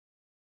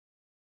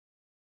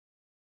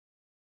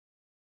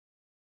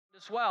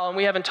this well, and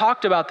we haven't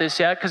talked about this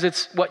yet because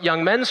it's what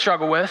young men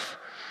struggle with,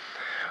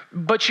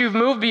 but you've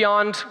moved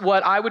beyond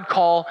what I would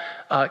call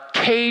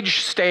cage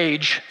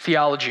stage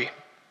theology.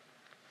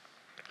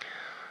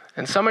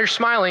 And some are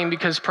smiling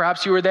because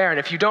perhaps you were there, and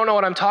if you don't know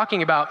what I'm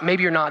talking about,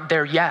 maybe you're not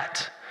there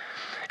yet.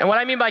 And what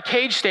I mean by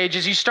cage stage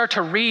is you start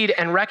to read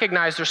and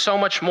recognize there's so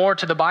much more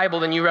to the Bible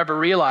than you ever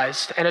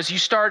realized. And as you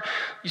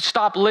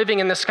stop living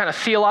in this kind of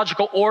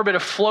theological orbit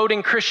of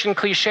floating Christian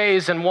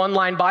cliches and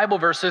one-line Bible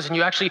verses, and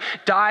you actually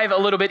dive a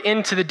little bit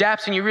into the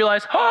depths and you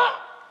realize,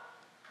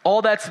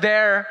 all that's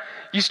there.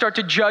 You start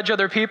to judge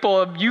other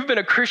people. You've been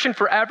a Christian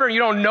forever and you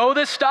don't know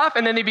this stuff,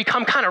 and then they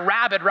become kind of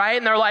rabid, right?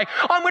 And they're like,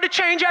 I'm going to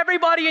change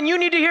everybody and you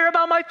need to hear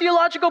about my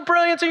theological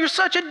brilliance and you're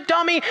such a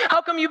dummy.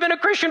 How come you've been a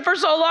Christian for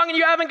so long and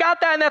you haven't got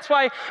that? And that's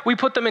why we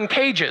put them in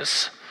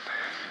cages.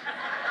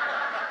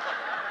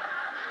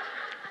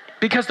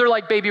 Because they're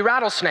like baby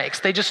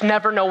rattlesnakes. They just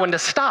never know when to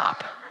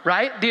stop,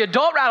 right? The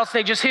adult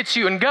rattlesnake just hits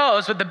you and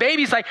goes, but the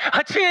baby's like,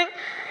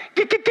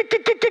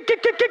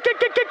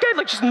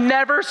 like just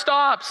never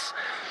stops.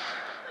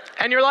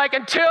 And you're like,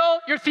 until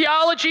your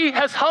theology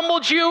has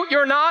humbled you,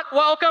 you're not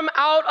welcome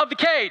out of the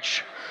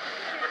cage.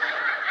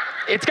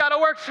 It's got to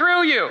work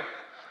through you.